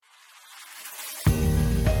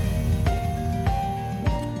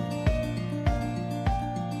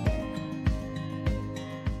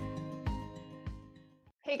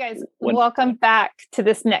guys, welcome back to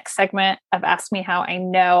this next segment of Ask Me How I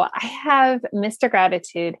Know. I have Mr.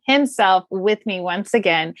 Gratitude himself with me once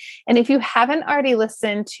again. And if you haven't already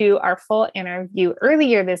listened to our full interview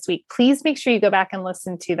earlier this week, please make sure you go back and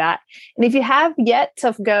listen to that. And if you have yet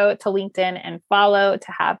to go to LinkedIn and follow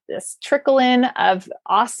to have this trickle in of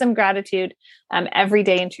awesome gratitude every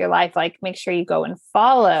day into your life, like make sure you go and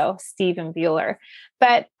follow Stephen Bueller.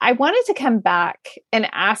 But I wanted to come back and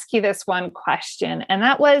ask you this one question. And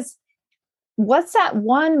that was, what's that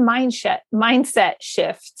one mindset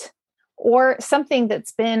shift or something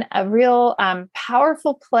that's been a real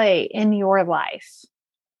powerful play in your life?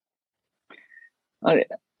 I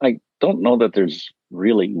don't know that there's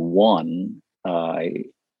really one. I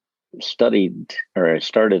started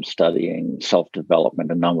studying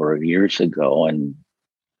self-development a number of years ago. And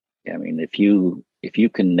I mean, if you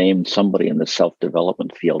can name somebody in the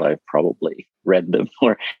self-development field, I've probably read them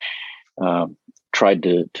or tried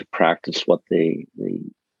to practice what they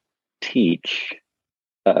teach.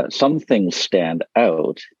 Some things stand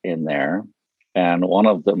out in there. And one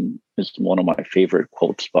of them is one of my favorite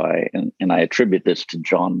quotes and I attribute this to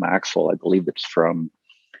John Maxwell. I believe it's from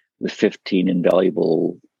the 15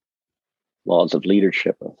 Invaluable Laws of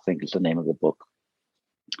Leadership, I think is the name of the book.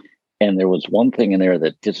 And there was one thing in there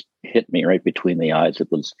that just hit me right between the eyes. It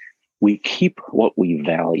was, we keep what we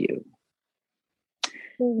value.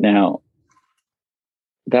 Now,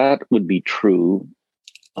 that would be true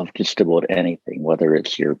of just about anything, whether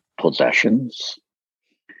it's your possessions,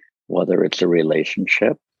 whether it's a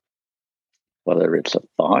relationship, whether it's a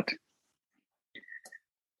thought,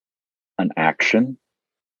 an action.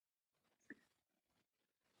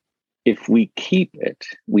 If we keep it,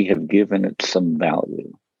 we have given it some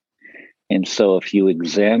value. And so if you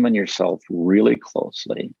examine yourself really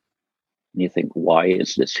closely, and you think, why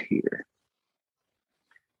is this here?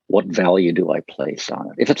 What value do I place on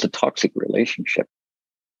it? If it's a toxic relationship,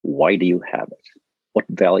 why do you have it? What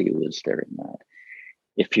value is there in that?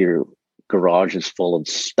 If your garage is full of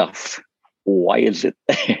stuff, why is it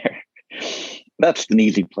there? That's an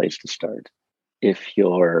easy place to start. If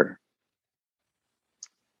your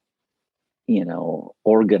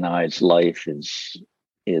organized life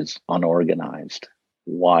is unorganized,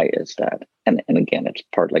 why is that? And again, it's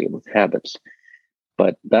partly with habits,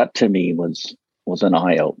 but that to me was an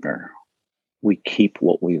eye-opener. We keep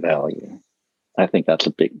what we value. I think that's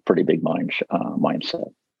a pretty big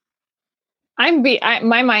mindset.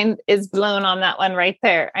 My mind is blown on that one right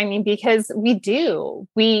there. I mean, because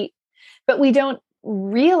but we don't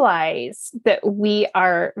realize that we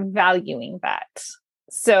are valuing that.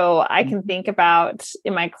 So I can think about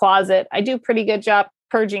in my closet, I do a pretty good job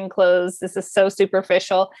purging clothes. This is so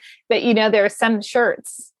superficial, but there are some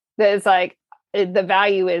shirts that is like, the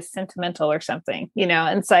value is sentimental or something,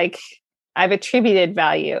 and it's like, I've attributed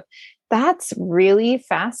value. That's really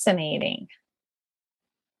fascinating.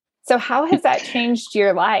 So how has that changed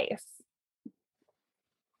your life?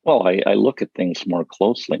 Well, I look at things more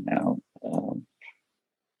closely now.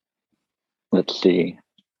 Let's see.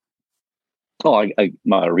 Oh,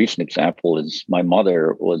 my recent example is my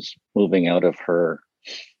mother was moving out of her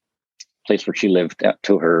place where she lived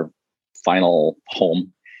to her final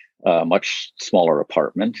home, much smaller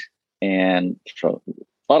apartment, and so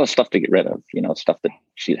a lot of stuff to get rid of, stuff that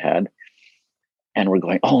she'd had. And we're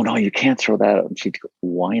going, oh no, you can't throw that out. And she'd go,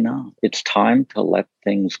 why not? It's time to let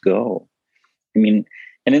things go. I mean,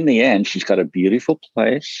 and in the end, she's got a beautiful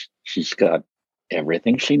place. She's got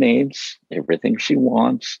everything she needs, everything she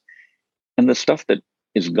wants. And the stuff that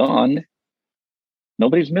is gone,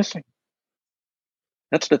 nobody's missing.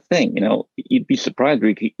 That's the thing, you'd be surprised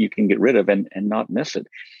you can get rid of and not miss it.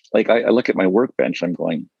 Like I look at my workbench, I'm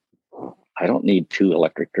going, I don't need 2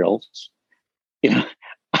 electric drills.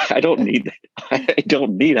 I don't need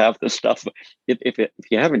half the stuff. If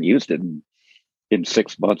you haven't used it in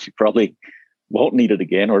 6 months, you probably won't need it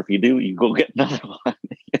again. Or if you do, you go get another one.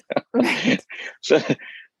 Right. So,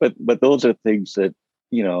 but those are things that,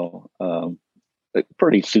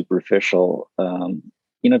 pretty superficial.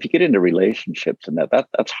 If you get into relationships and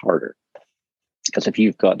that's harder. Because if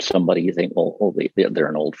you've got somebody you think, well, they're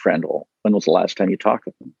an old friend. Well, when was the last time you talked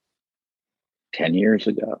with them? 10 years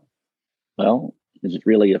ago. Well, is it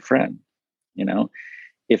really a friend?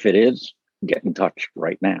 If it is, get in touch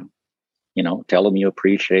right now. Tell them you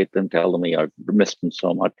appreciate them. Tell them I've missed them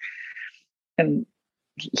so much. And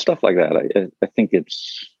stuff like that. I think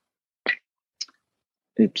it's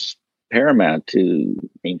paramount to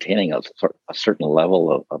maintaining a certain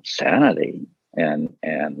level of sanity and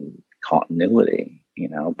continuity,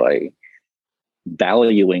 by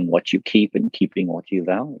valuing what you keep and keeping what you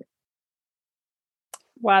value.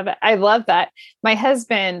 Wow, I love that. My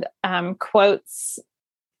husband quotes,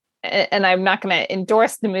 and I'm not going to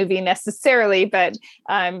endorse the movie necessarily, but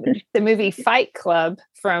the movie Fight Club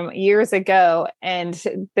from years ago. And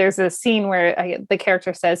there's a scene where the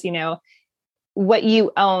character says, what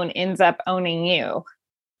you own ends up owning you.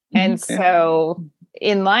 And so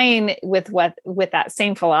in line with that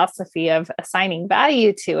same philosophy of assigning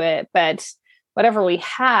value to it, but whatever we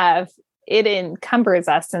have, it encumbers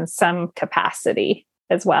us in some capacity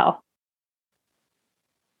as well.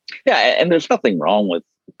 Yeah. And there's nothing wrong with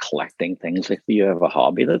collecting things. If you have a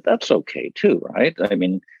hobby, that's okay too, right? I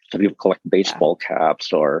mean, some people collect baseball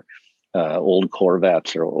caps or old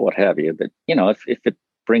Corvettes or what have you. But, if it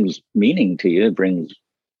brings meaning to you, it brings,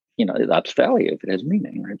 that's value if it has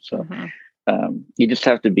meaning, right? So you just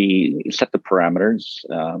have to set the parameters,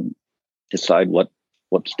 decide what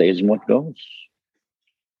stays and what goes.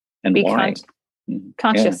 And be why?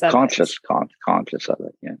 conscious of conscious of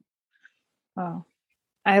it. Yeah. Oh,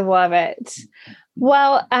 I love it.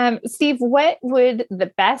 Well, Steve, what would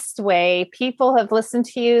the best way people have listened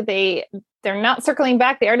to you? They're not circling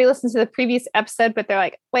back. They already listened to the previous episode, but they're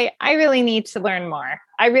like, wait, I really need to learn more.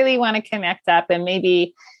 I really want to connect up and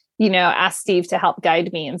maybe, ask Steve to help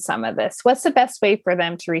guide me in some of this. What's the best way for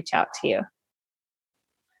them to reach out to you?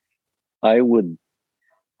 I would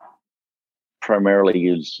primarily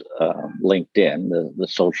use LinkedIn, the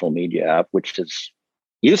social media app, which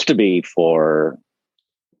used to be for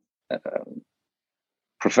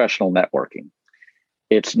professional networking.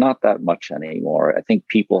 It's not that much anymore. I think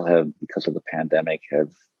people have, because of the pandemic,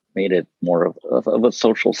 have made it more of a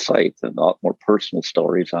social site and a lot more personal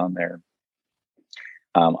stories on there.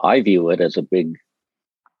 I view it as a big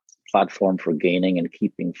platform for gaining and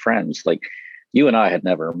keeping friends. Like you and I had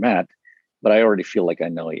never met, but I already feel like I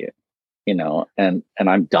know you. And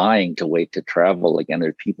I'm dying to wait to travel again. There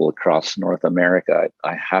are people across North America.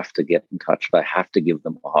 I have to get in touch. I have to give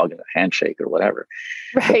them a hug and a handshake or whatever.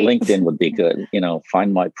 Right. But LinkedIn would be good.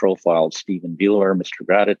 Find my profile, Stephen Bueller, Mr.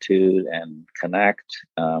 Gratitude, and connect.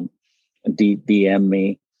 DM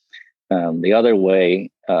me. The other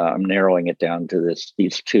way, I'm narrowing it down to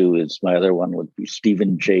these two. Is my other one would be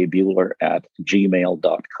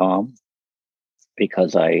stephenjbueller@gmail.com,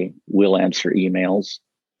 because I will answer emails.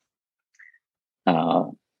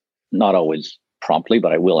 Not always promptly,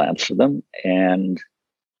 but I will answer them. And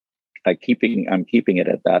I'm keeping it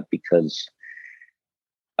at that because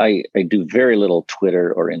I do very little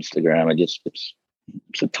Twitter or Instagram. It's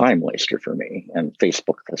a time waster for me. And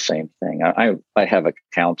Facebook, the same thing. I have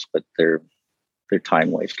accounts, but they're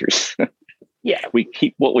time wasters. Yeah. We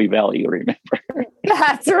keep what we value, remember?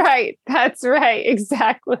 That's right.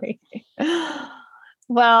 Exactly.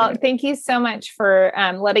 Well, thank you so much for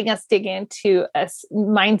letting us dig into a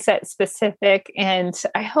mindset specific. And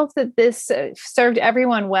I hope that this served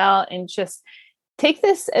everyone well, and just take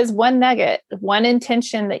this as one nugget, one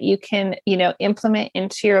intention that you can, implement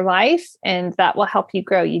into your life, and that will help you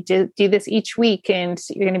grow. You do this each week, and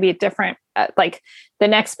you're going to be a different, like the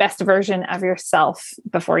next best version of yourself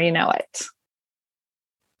before you know it.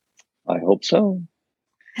 I hope so.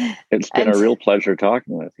 It's been a real pleasure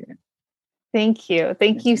talking with you. Thank you.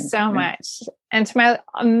 Thank you so much. And to my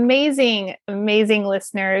amazing, amazing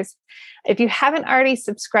listeners, if you haven't already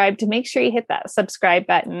subscribed, make sure you hit that subscribe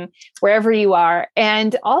button wherever you are.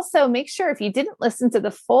 And also make sure, if you didn't listen to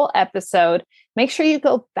the full episode, make sure you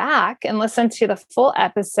go back and listen to the full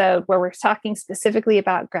episode where we're talking specifically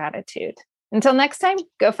about gratitude. Until next time,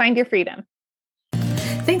 go find your freedom.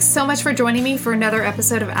 Thanks so much for joining me for another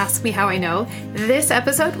episode of Ask Me How I Know. This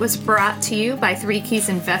episode was brought to you by 3 Keys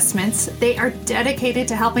Investments. They are dedicated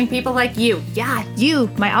to helping people like you,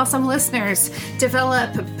 my awesome listeners,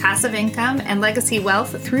 develop passive income and legacy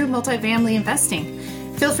wealth through multifamily investing.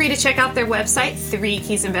 Feel free to check out their website,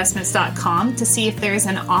 3keysinvestments.com, to see if there is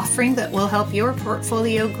an offering that will help your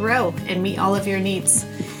portfolio grow and meet all of your needs.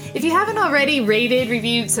 If you haven't already rated,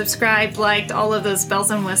 reviewed, subscribed, liked, all of those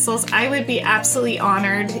bells and whistles, I would be absolutely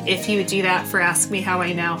honored if you would do that for Ask Me How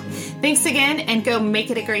I Know. Thanks again, and go make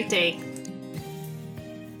it a great day.